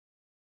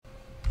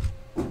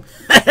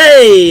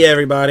Hey,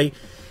 everybody.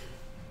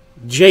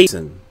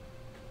 Jason.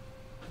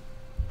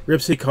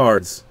 Ripsy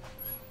Cards.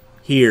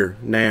 Here,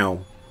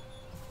 now,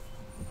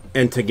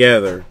 and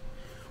together.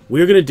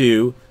 We're going to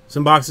do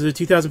some boxes of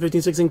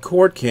 2015-16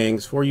 Court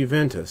Kings for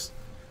Juventus.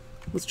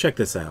 Let's check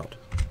this out.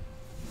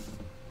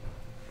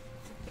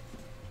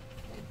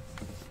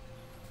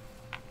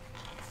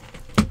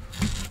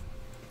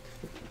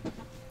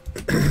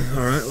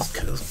 Alright,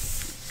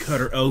 let's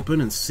cut her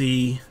open and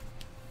see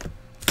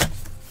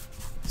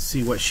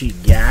what she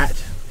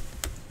got.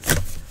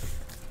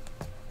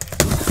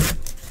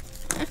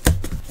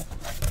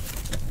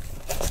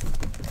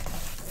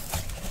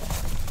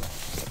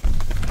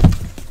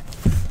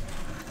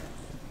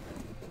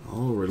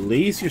 Oh,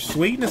 release your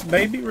sweetness,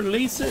 baby.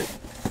 Release it.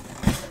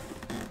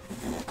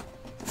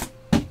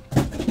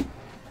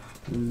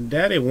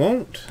 Daddy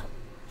won't.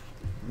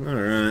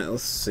 Alright,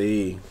 let's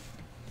see.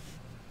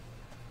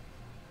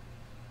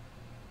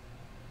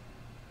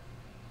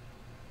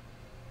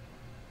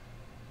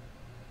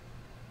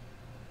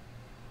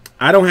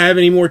 I don't have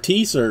any more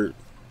T-cert.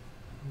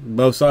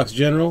 Bo Sox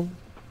General.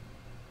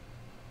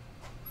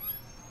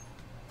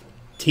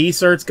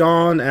 T-cert's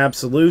gone.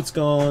 Absolute's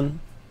gone.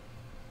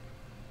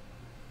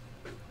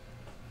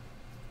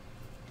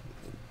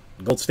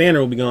 Gold Standard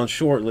will be gone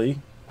shortly.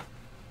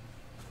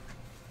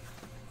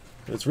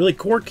 It's really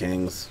Court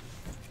Kings.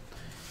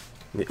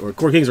 Or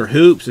Court Kings or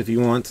Hoops if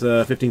you want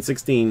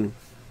 15-16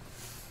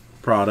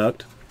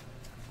 product.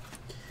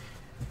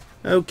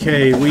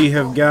 Okay, we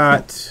have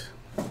got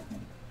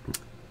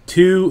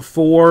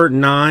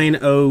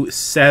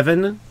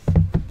 24907,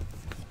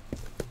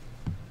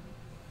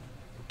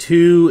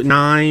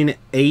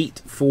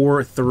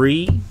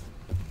 29843,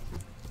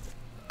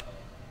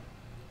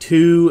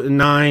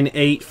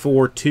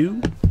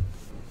 29842,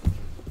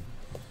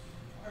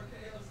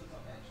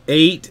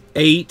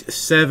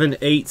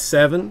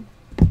 88787,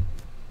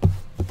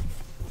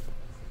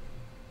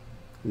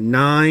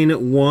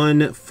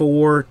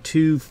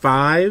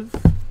 91425,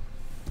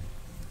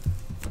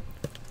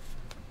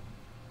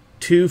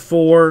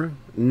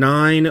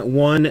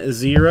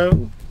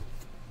 24910,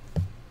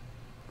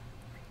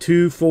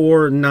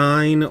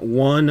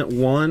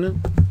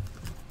 24911,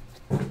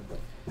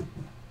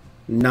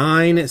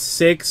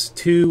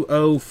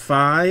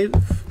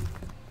 96205,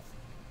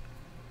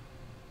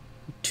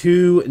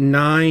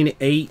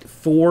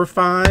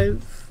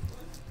 29845,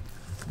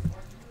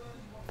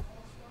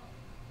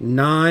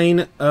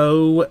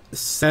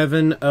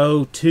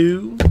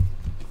 90702.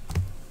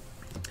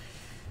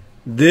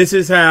 This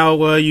is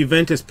how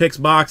Juventus picks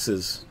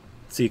boxes.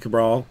 See,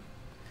 Cabral.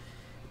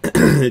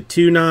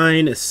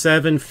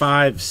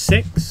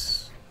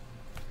 29756,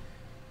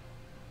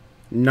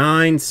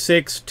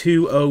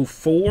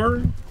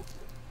 96204,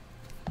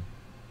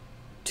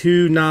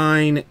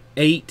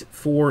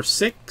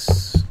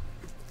 29846,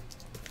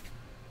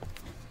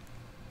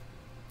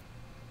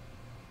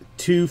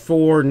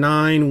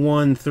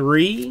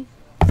 24913,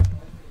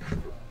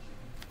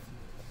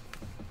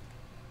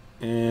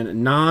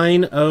 and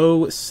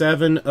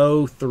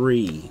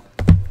 90703.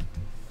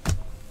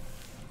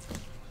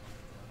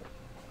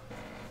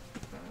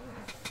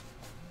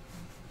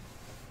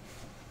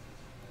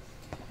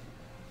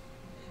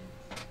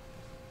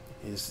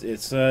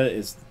 It's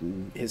his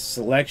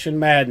selection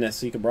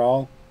madness,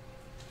 Cabral.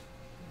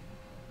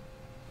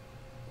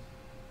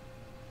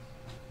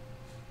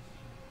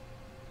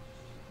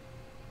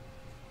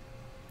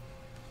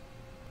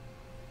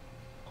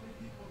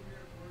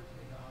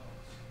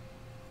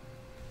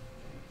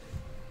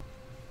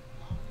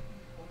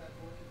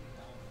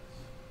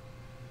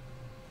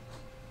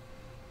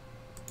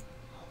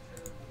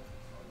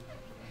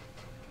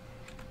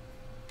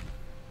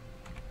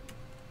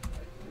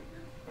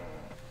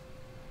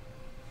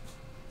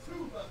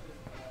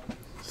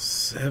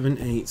 Seven,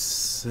 8,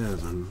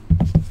 7.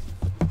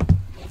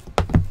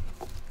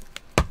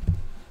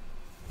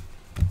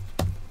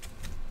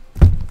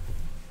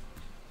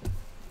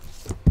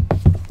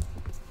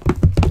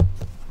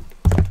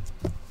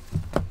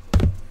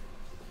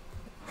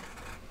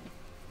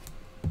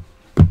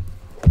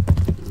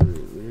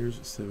 There's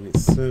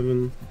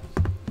 787.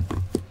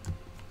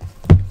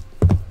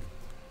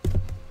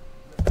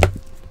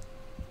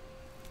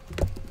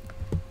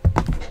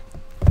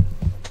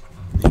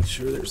 Make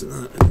sure there's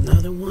not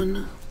another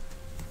one.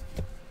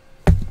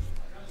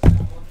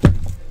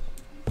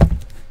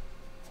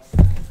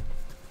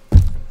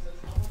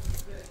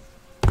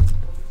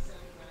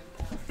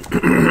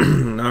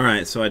 All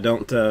right, so I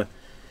don't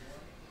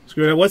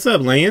screw it up. What's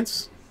up,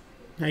 Lance?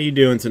 How you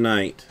doing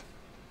tonight?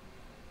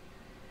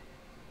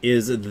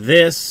 Is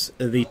this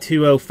the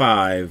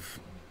 205?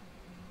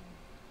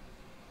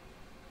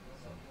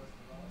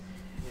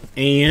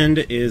 And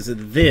is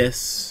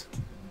this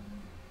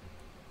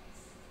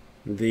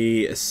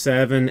the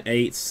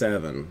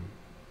 787?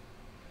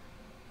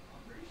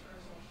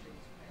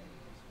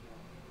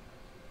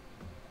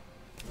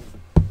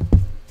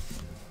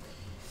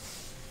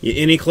 You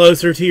any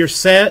closer to your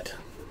set?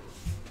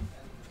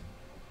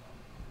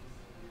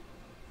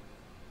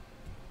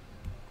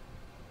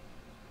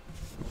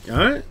 All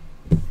right.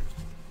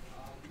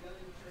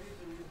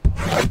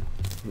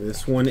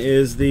 This one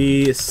is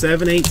the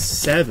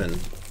 787.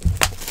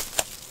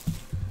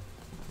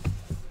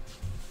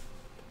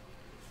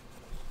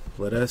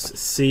 Let us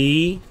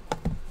see.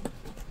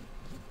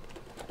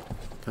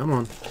 Come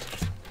on.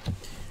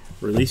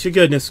 Release your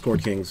goodness, Score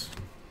Kings.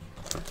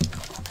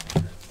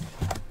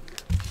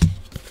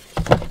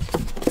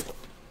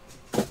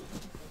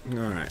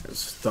 Alright, let's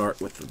start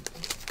with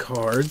the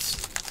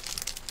cards.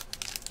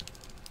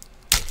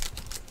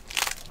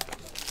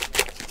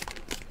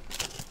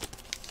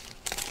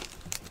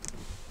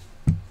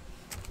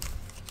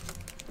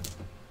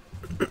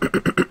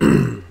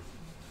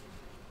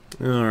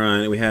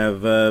 Alright, we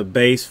have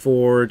base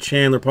for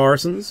Chandler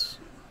Parsons.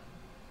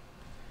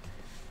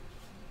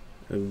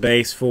 A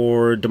base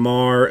for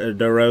DeMar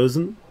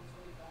DeRozan.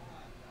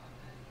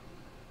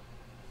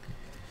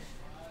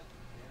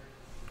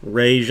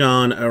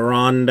 Rajon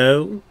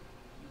Rondo.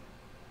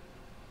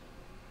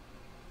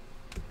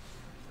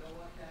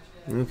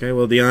 Okay,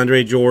 well,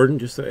 DeAndre Jordan,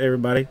 just so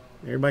everybody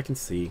can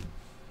see.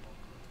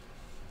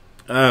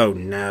 Oh,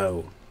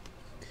 no.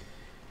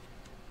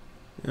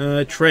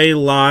 Trey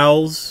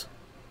Lyles.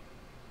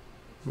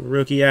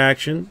 Rookie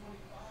action.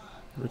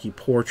 Rookie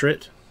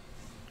portrait.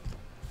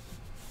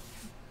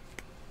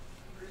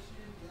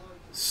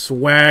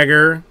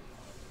 Swagger.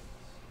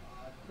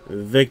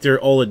 Victor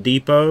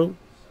Oladipo.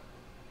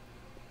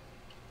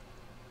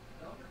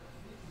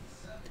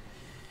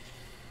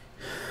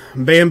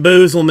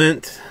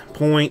 Bamboozlement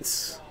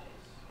points.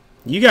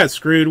 You got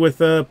screwed with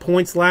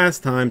points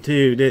last time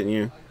too, didn't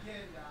you?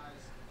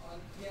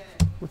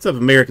 What's up,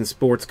 American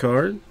Sports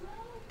Card?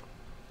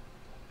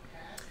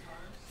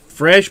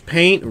 Fresh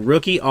paint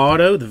rookie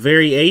auto, the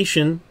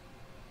variation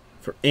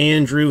for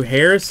Andrew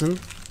Harrison.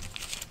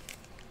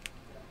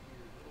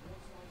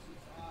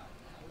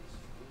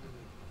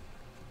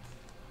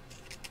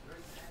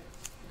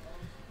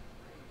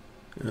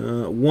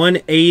 Uh,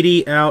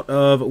 180 out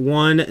of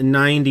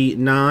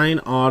 199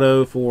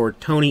 auto for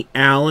Tony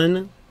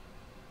Allen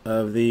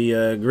of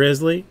the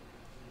Grizzly.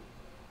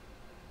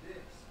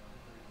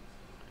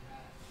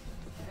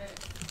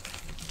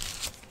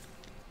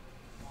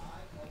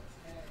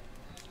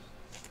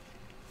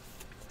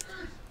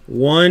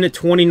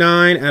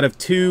 $129 out of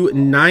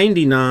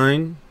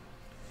 299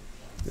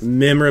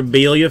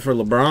 memorabilia for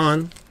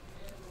LeBron.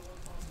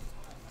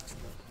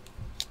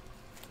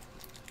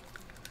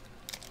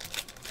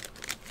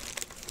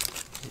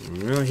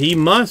 Well, he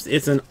must.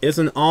 It's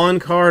an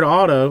on-card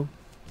auto.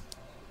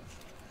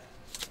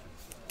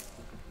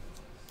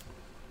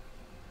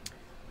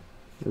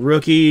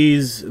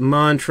 Rookies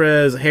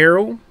Montrezl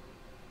Harrell.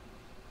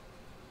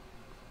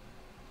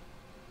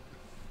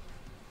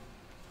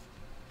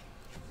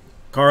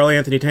 Karl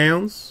Anthony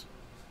Towns.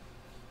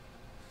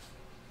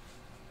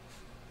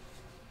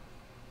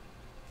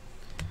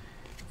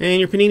 And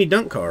your Panini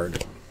Dunk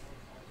card.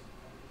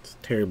 It's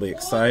terribly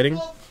exciting.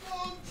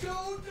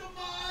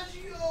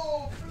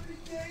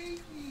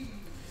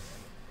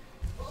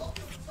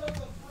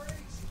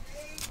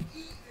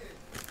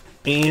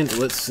 And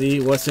let's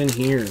see what's in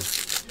here.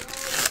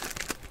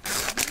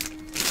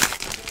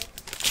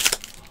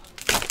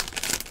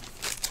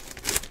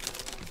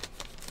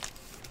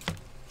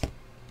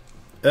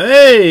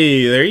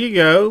 Hey, there you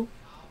go.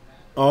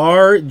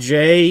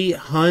 R.J.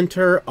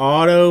 Hunter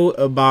auto,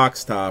 a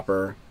box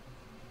topper.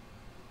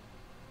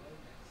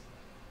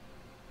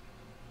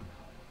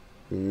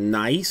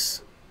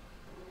 Nice.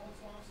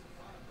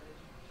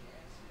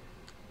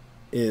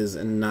 Is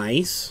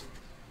nice.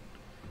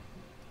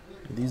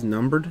 Are these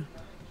numbered?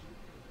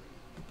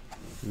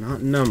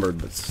 Not numbered,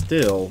 but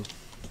still.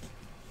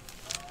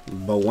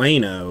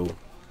 Bueno.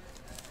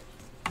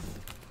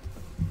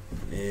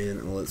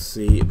 And let's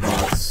see,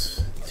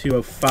 box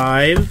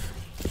 205.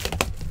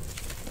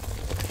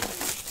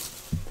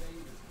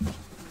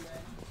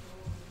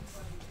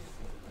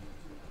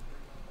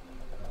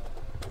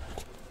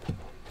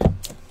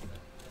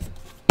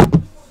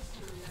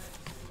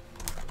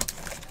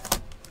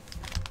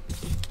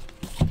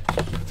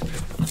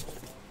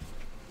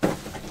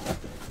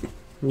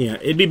 Yeah,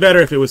 it'd be better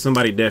if it was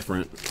somebody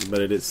different, but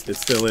it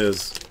still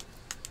is.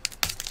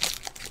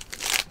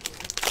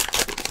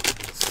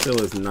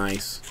 Still is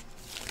nice.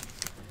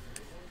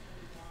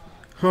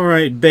 All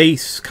right,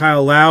 base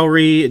Kyle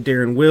Lowry,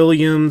 Darren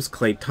Williams,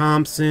 Klay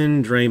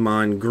Thompson,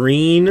 Draymond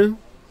Green,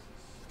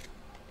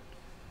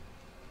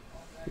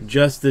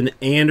 Justin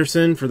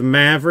Anderson for the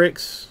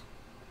Mavericks.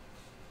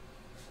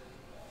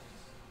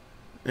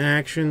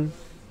 Action.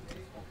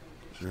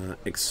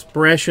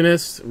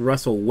 Expressionist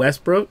Russell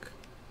Westbrook.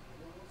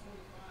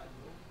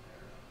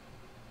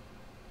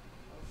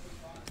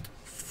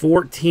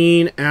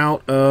 14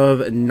 out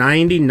of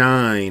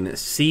 99.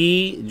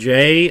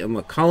 C.J.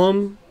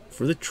 McCollum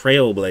for the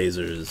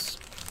Trailblazers.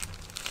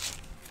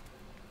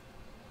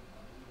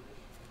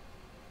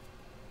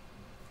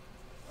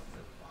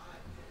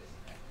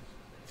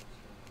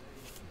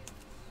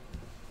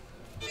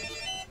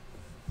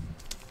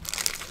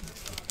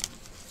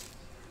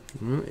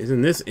 Well,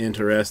 isn't this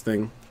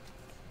interesting?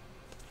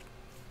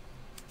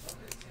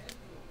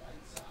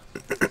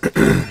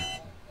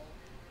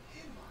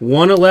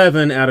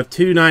 111 out of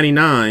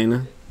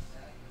 299.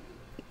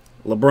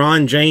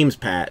 LeBron James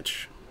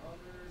patch.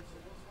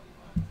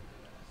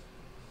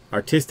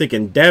 Artistic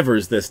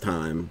Endeavors this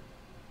time.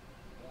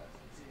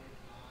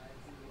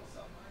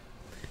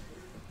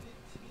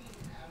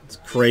 It's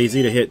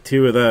crazy to hit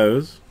 2 of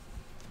those.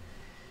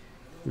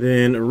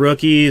 Then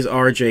rookies,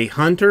 RJ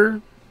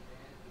Hunter.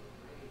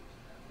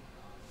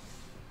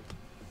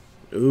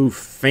 Ooh,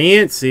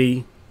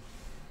 fancy.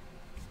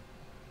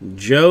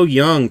 Joe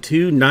Young,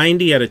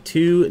 290 out of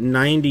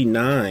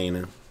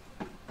 299.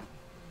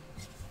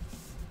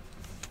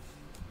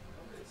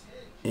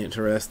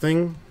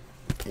 Interesting.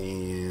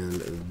 And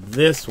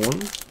this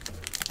one.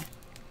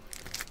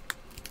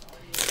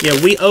 Yeah,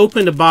 we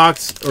opened a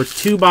box or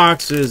 2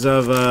 boxes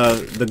of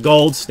the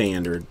gold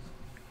standard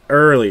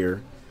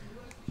earlier.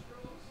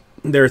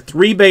 There are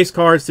 3 base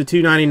cards to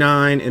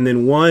 299 and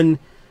then 1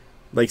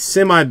 like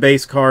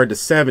semi-base card to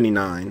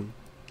 79.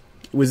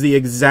 It was the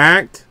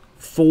exact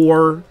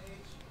 4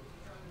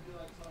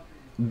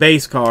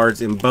 base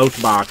cards in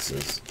both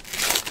boxes.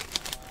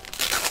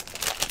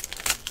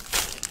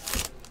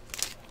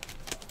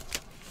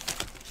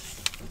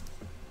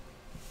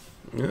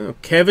 Oh,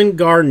 Kevin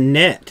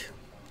Garnett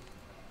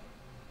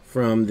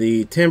from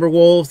the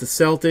Timberwolves, the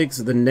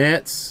Celtics, the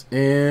Nets,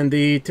 and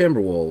the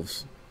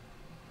Timberwolves.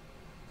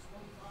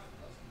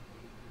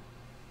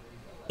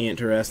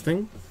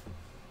 Interesting.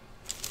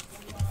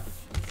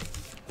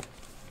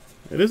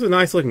 It is a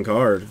nice looking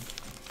card.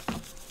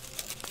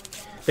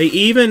 They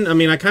even, I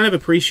mean, I kind of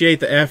appreciate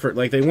the effort.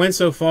 Like, they went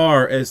so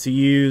far as to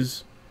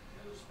use,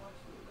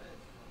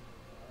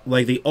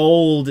 like, the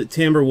old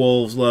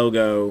Timberwolves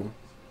logo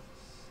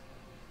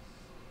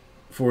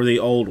for the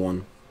old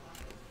one.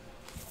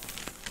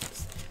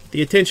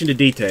 The attention to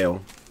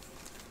detail.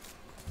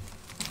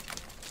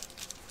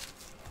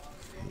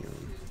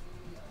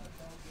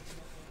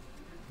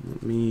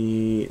 Let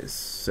me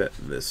set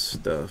this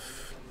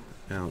stuff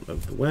out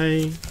of the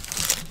way.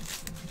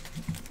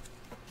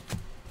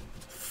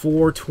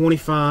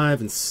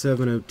 425 and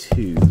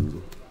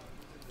 702.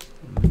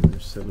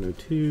 There's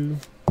 702.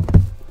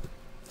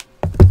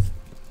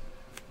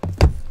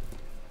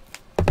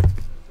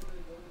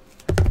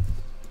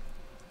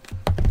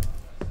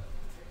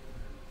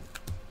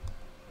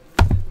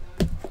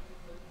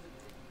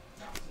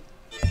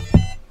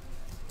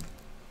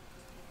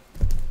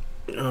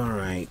 All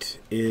right,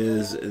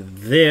 is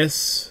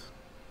this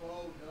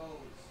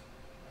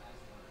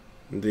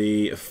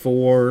the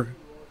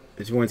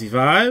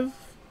 425?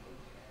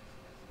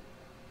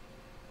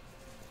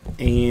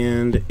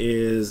 And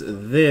is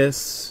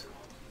this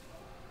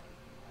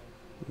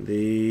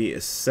the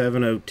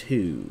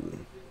 702?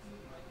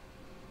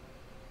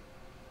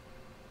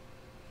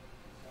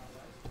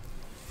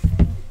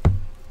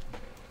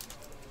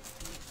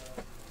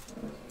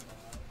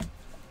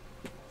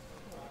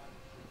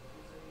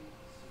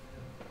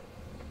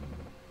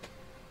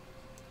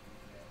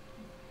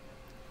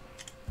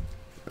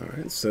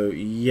 Alright, so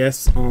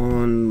yes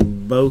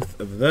on both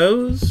of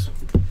those.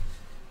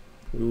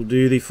 We'll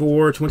do the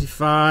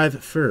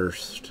 425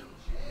 first.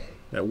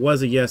 That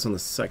was a yes on the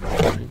second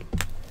one.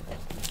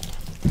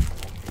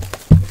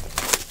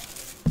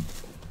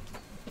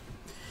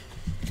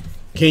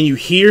 Can you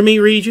hear me,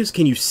 Regis?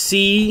 Can you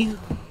see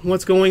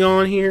what's going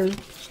on here?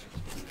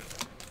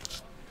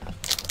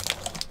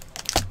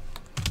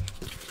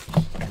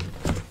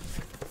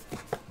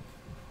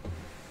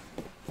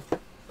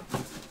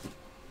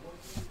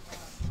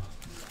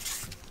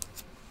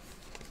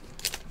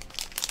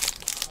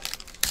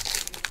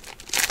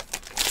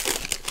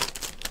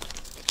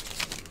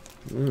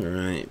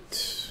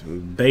 Alright.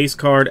 Base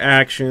card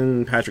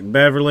action, Patrick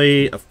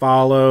Beverly,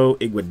 Afalo,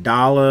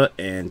 Iguodala,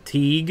 and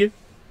Teague.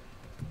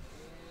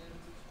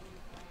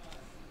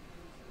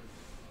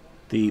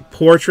 The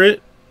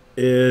portrait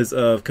is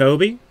of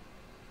Kobe.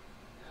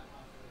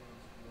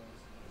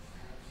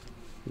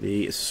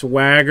 The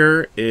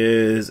swagger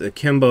is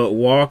Kemba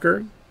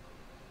Walker.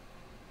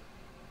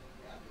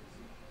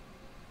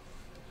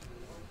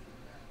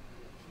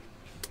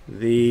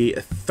 The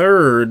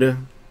third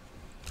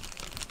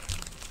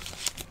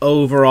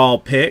overall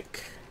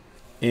pick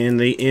in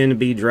the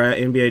NBA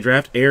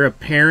draft, heir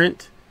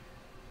apparent,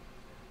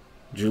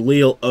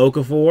 Jahlil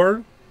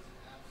Okafor.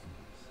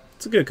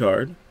 It's a good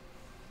card.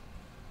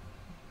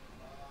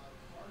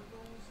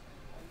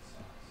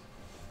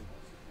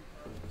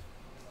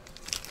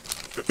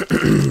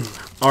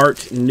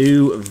 Art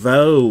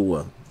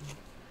Nouveau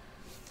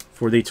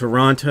for the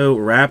Toronto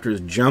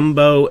Raptors,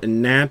 jumbo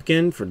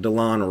napkin for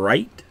DeLon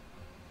Wright.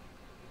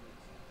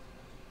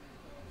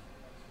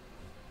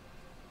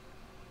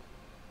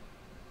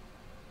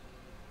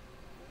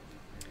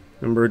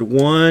 Numbered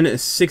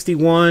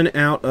 161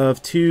 out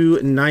of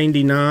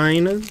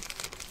 299.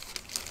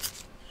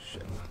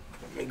 Shit.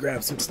 Let me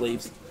grab some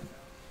sleeves.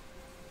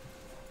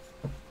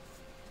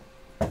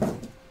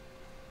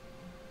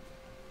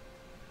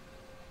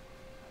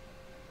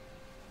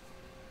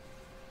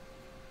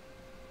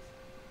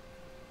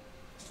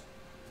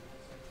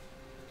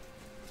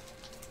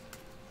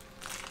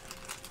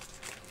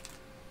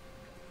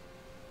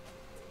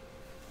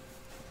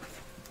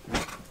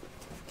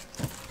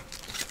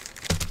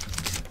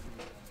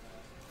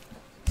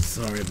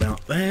 Sorry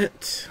about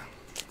that.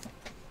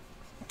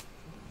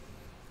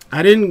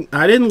 I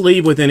didn't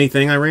leave with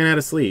anything. I ran out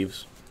of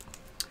sleeves.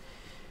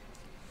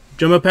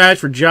 Jumbo patch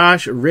for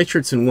Josh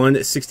Richardson,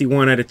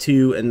 161 out of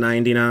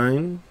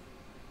 299.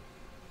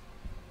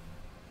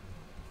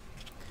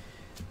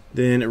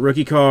 Then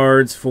rookie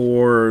cards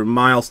for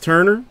Miles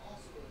Turner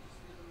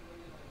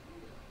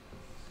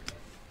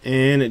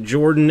and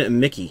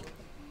Jordan Mickey.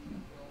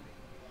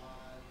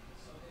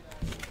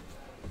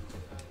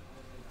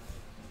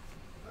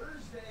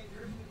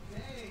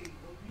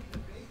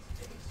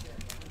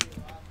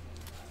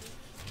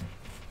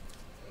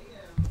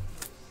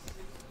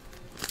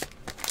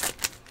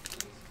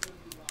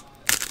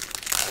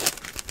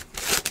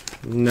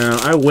 No,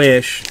 I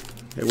wish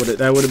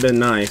that would have been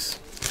nice.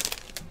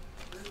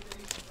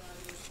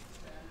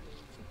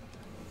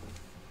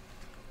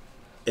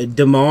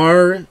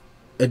 DeMar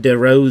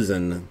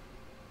DeRozan.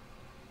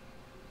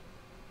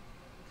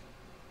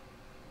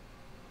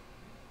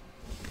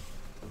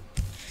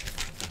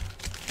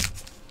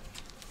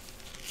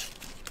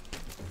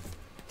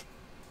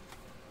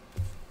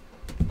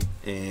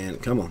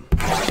 And come on.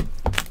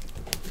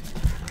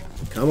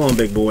 Come on,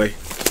 big boy.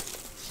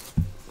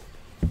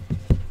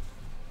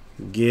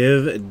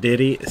 Give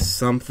Diddy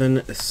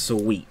something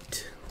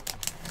sweet.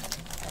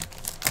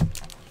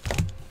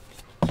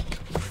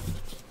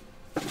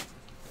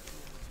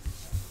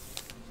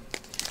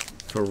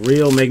 For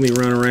real, make me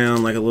run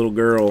around like a little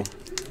girl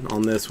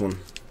on this one.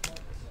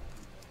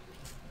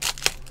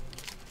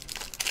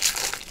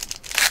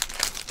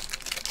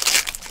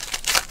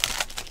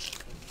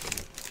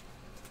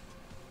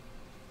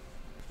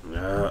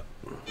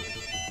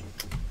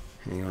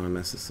 Hang on, I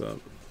messed this up.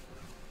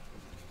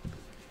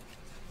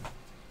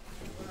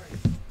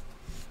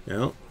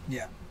 No?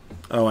 Yeah.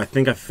 Oh, I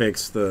think I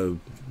fixed the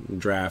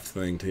draft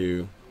thing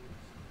too.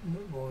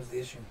 What was the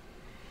issue?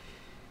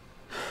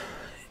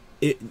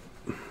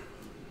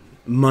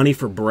 Money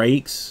for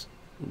breaks.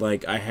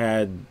 Like, I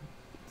had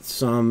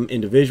some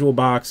individual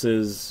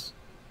boxes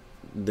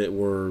that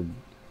were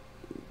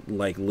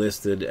like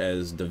listed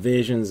as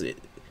divisions. It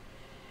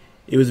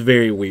was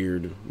very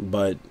weird,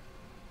 but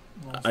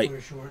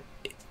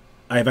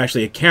I've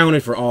actually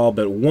accounted for all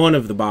but one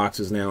of the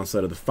boxes now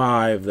instead of the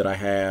 5 that I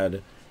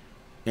had,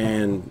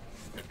 and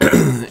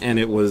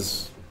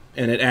it's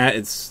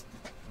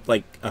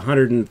like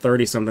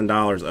 $130 something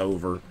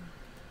over.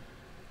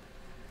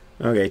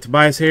 Okay,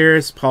 Tobias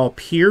Harris, Paul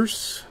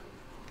Pierce,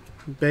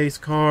 base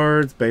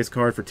cards, base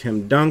card for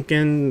Tim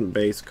Duncan,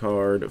 base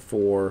card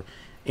for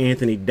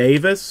Anthony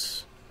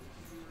Davis,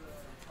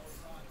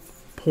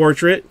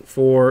 portrait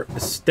for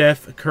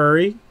Steph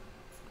Curry.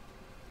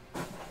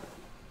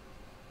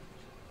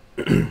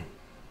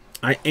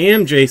 I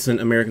am Jason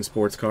American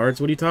Sports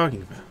Cards. What are you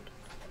talking about?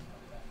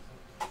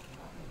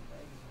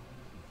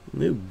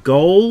 New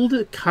gold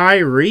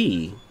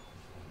Kyrie.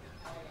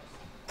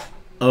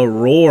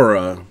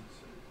 Aurora,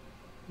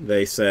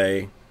 they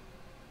say.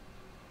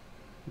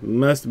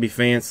 Must be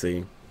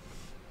fancy.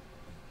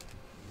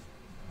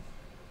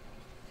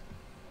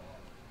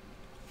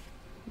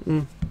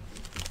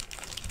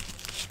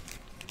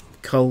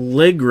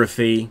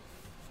 Calligraphy.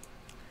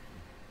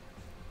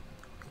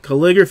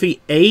 Calligraphy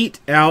 8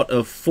 out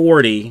of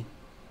 40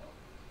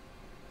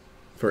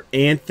 for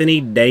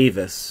Anthony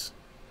Davis.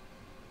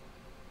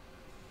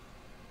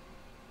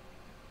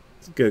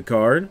 It's a good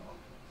card.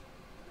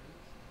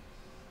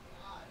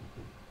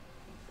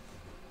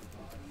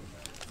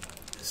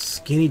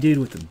 Skinny dude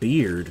with a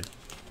beard.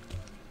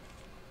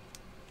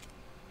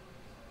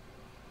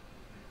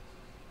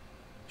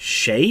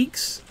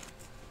 Shakes?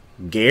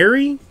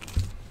 Gary?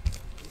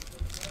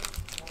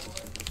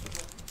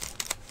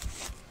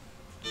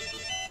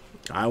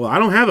 I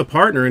don't have a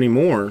partner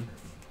anymore.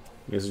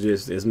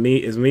 It's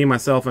me,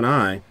 myself, and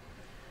I.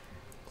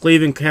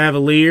 Cleveland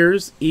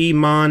Cavaliers,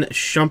 Iman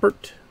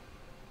Shumpert.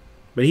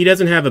 But he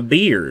doesn't have a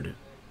beard.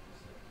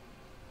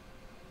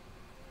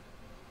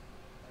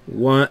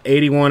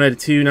 81 out of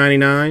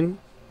 299.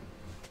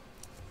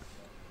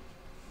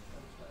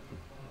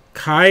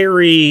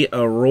 Kyrie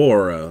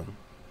Aurora.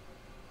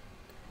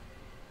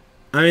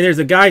 I mean, there's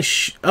a guy...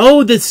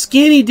 oh, the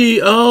skinny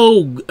dude.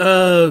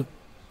 Oh,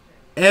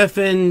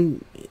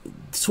 effing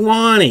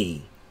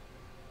Swanee.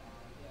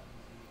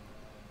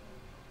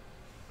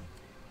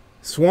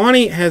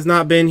 Swanee has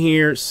not been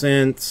here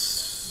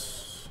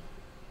since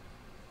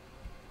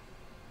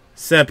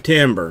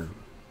September.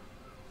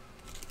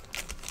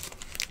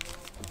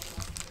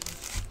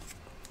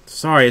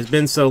 Sorry, it's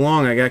been so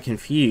long I got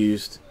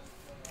confused.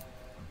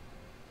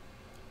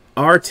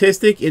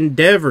 Artistic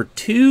Endeavor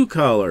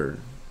 2-color.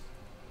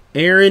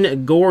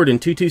 Aaron Gordon,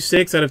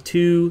 226 out of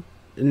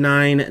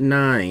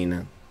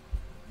 299.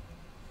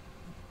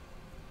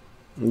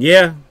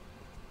 Yeah.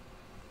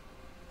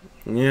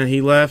 Yeah,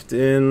 he left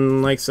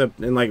in like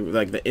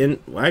the end,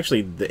 well,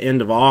 actually the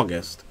end of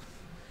August.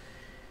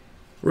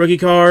 Rookie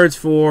cards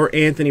for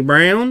Anthony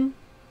Brown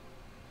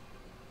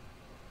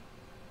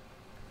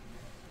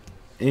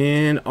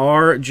and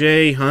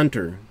R.J.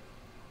 Hunter.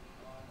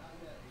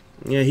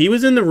 Yeah, he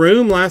was in the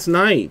room last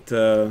night.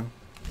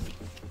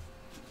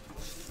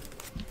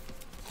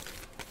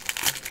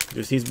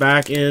 Just he's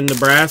back in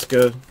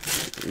Nebraska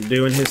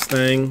doing his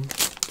thing.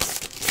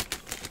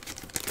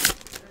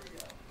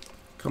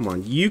 Come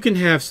on, you can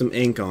have some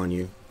ink on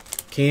you.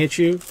 Can't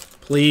you?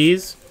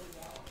 Please?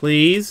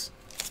 Please?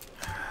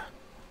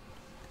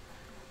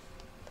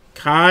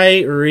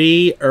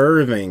 Kyrie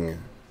Irving.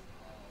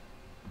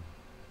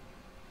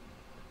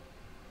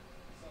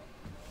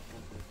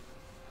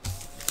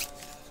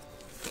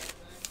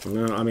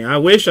 No, I mean, I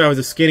wish I was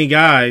a skinny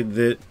guy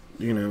that,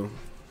 you know,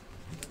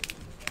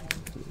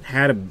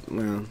 had a...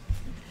 Well,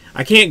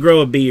 I can't grow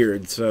a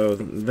beard, so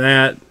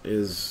that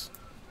is,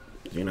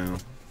 you know...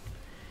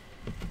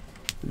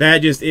 That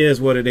just is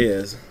what it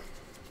is.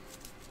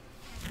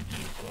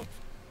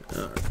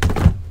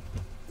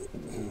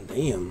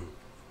 Damn.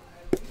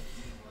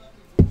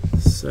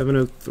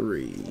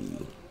 703.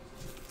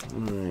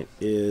 Alright,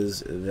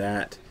 is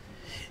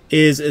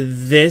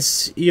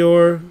this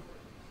your...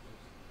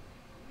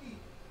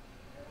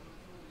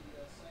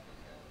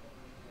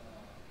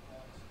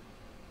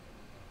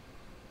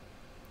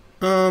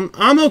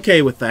 I'm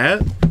okay with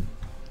that.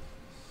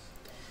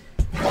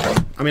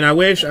 I mean, I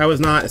wish I was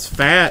not as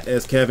fat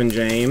as Kevin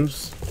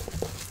James.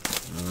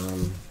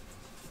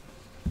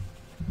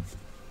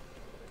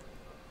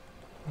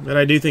 But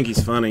I do think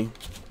he's funny.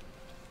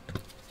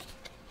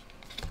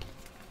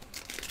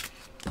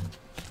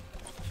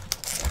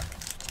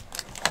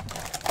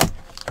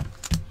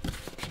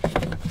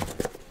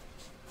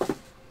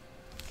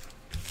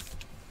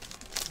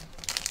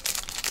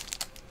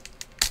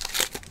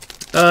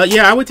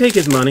 Yeah, I would take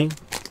his money.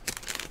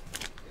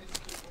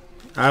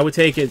 I would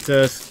take it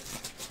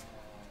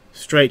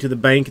straight to the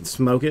bank and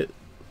smoke it.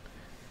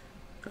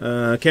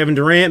 Kevin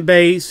Durant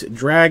base,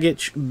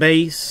 Dragic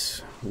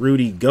base,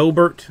 Rudy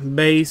Gobert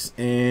base,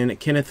 and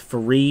Kenneth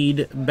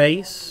Faried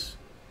base.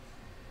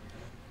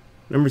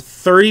 Number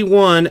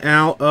 31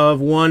 out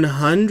of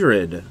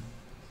 100.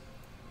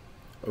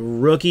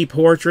 Rookie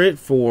portrait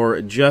for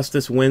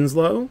Justice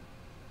Winslow.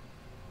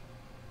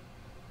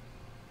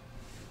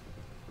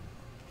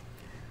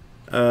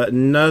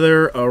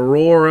 Another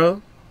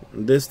Aurora,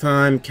 this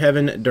time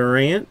Kevin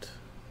Durant.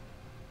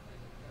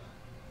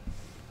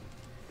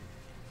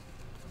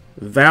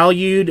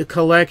 Valued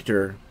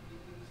collector.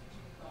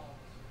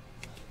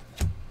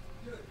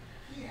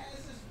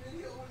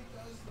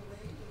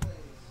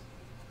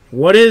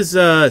 What is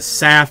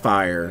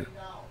Sapphire?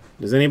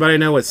 Does anybody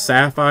know what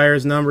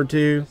Sapphire's number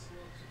to?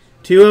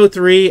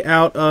 203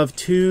 out of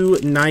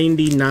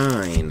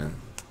 299.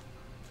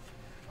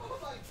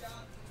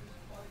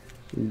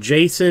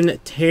 Jason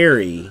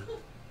Terry.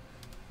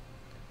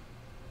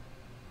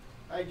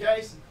 Hey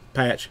Jason.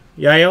 Patch.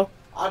 Yael?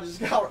 I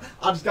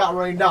just got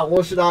rained out.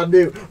 What should I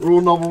do?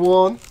 Rule number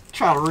 1: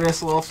 try to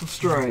wrestle off some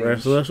strings.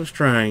 Wrestle off some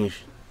strings.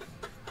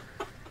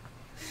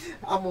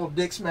 I'm gonna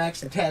dick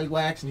smacks and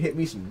tallywhacks and hit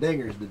me some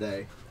dingers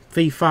today.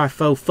 Fee, fi,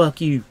 fo, fuck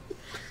you.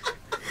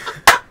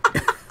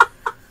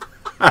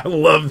 I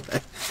love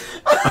that.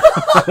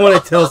 I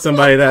want to tell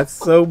somebody that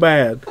so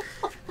bad.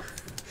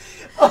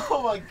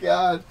 Oh my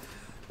god.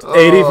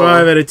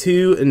 85 out of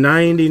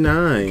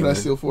 299. Can I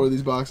steal 4 of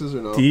these boxes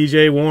or no?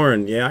 TJ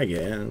Warren. Yeah, I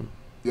can.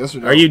 Yes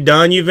or no? Are you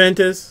done,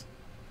 Juventus?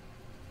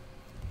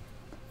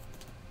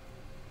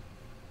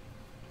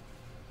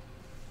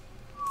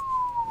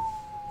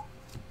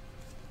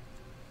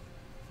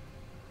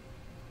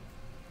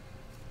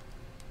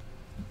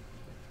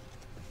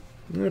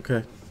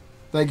 Okay.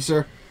 Thank you,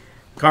 sir.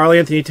 Karl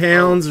Anthony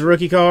Towns,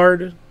 rookie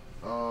card.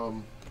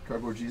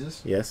 Cardboard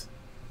Jesus? Yes.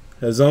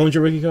 Has owned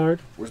your rookie card?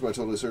 Where's my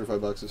totally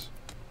certified boxes?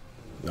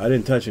 I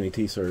didn't touch any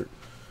T-cert.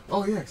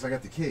 Oh, yeah, because I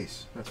got the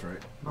case. That's right.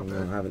 Not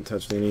No, bad. I haven't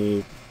touched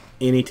any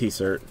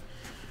T-cert.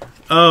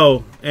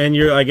 Oh, and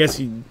I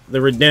guess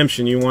the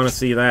redemption, you want to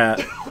see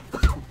that.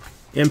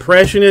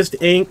 Impressionist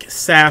Ink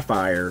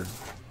Sapphire.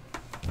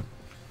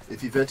 If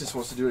Juventus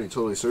wants to do any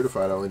totally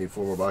certified, I only need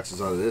 4 more boxes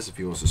out of this if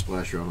he wants to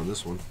splash around on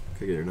this one.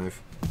 Could get your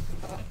knife.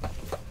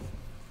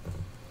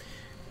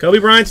 Kobe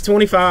Bryant's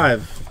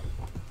 25.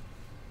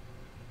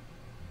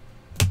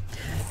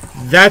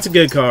 That's a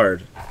good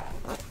card.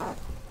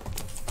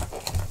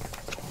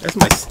 That's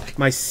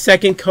my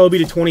second Kobe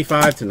to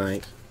 25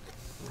 tonight.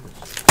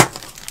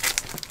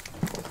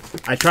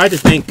 I tried to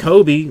thank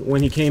Kobe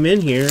when he came in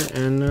here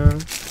and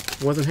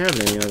wasn't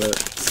having any of it.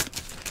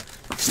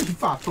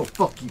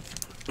 Fuck you.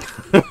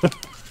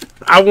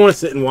 I want to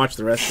sit and watch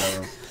the rest of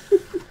them.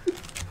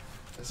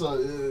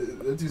 So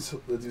that dude's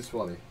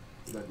funny.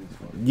 That dude's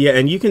funny. Yeah,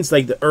 and you can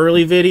like the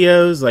early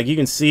videos, like you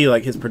can see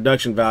like his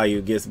production value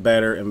gets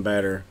better and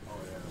better. Oh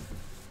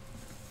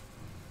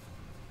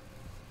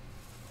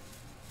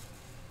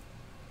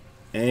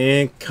yeah.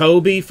 And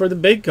Kobe for the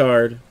big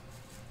card.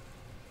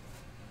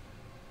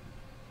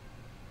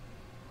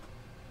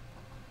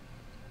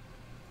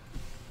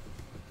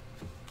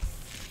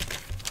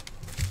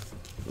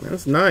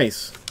 That's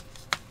nice.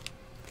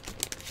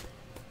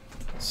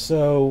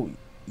 So,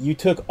 you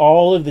took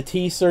all of the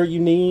T-cert you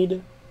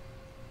need?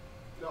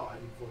 No, I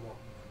need 4 more.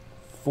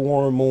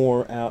 4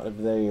 more out of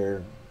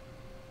there.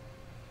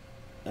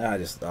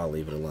 I'll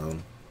leave it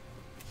alone.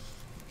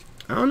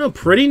 I don't know.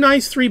 Pretty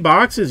nice 3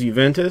 boxes,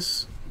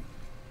 Juventus.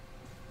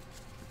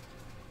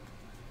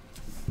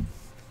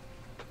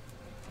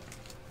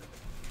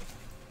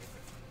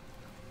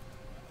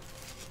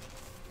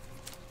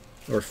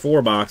 Or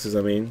 4 boxes,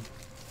 I mean.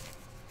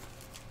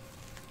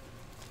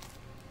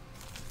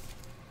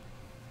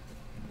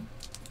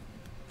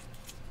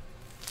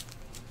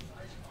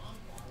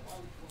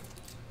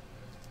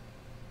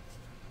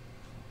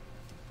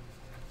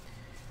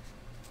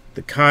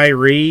 The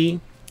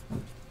Kyrie.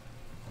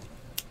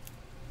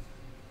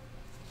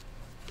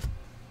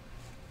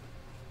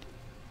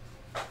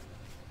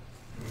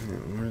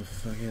 Where the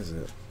fuck is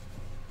it?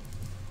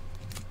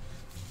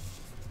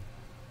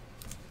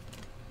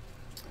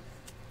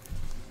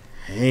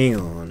 Hang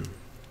on.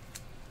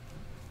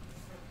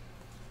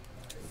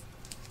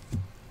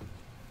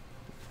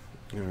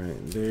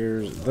 Alright,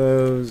 there's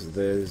those.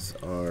 Those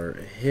are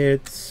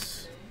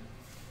hits.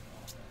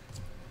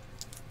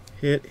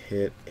 Hit,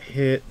 hit,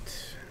 hit.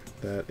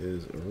 That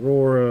is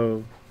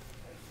Aurora.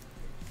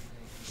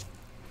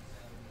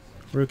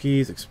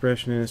 Rookies,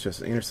 Expressionists,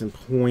 Justin Anderson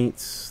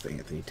points, the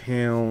Anthony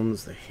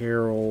Towns, the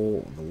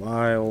Harrell, the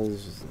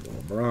Lyles, the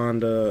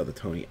LeBronda, the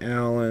Tony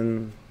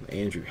Allen, the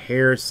Andrew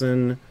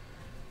Harrison.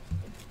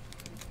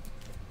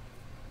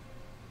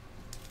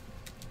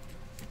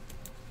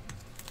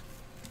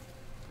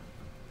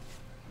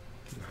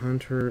 The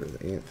Hunter,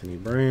 the Anthony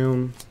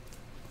Brown.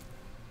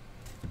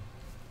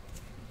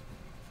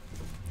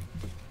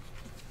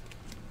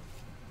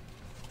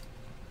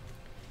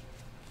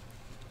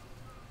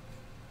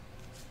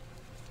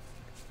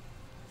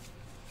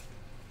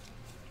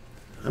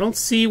 I don't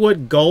see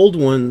what gold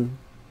one.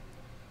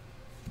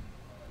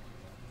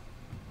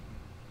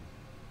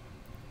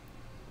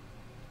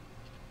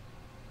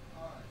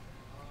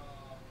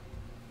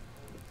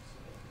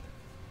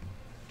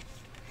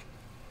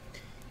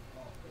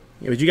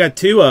 Yeah, but you got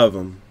 2 of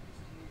them.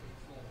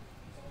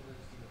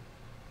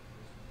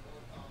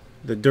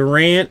 The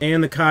Durant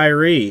and the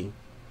Kyrie.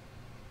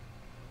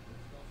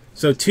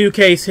 So 2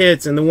 case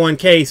hits and the 1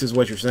 case is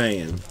what you're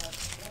saying.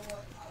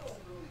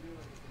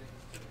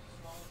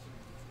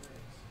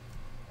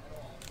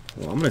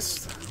 Well, I'm gonna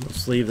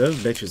sleeve those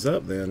bitches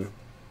up then.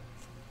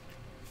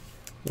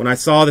 When I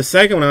saw the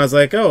second one, I was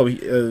like, "Oh,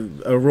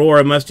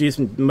 Aurora must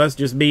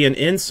just be an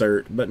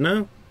insert," but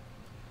no.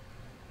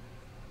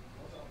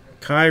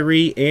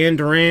 Kyrie and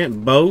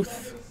Durant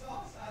both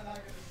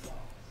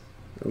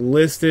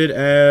listed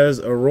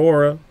as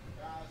Aurora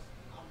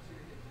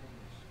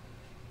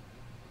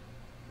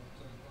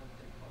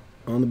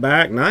on the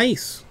back.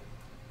 Nice.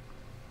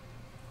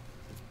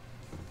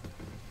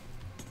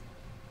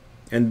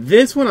 And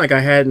this one, like I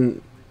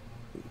hadn't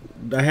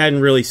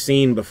really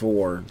seen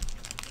before,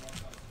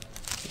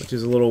 which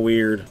is a little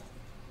weird.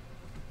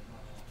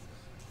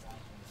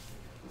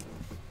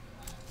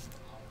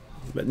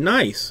 But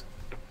nice.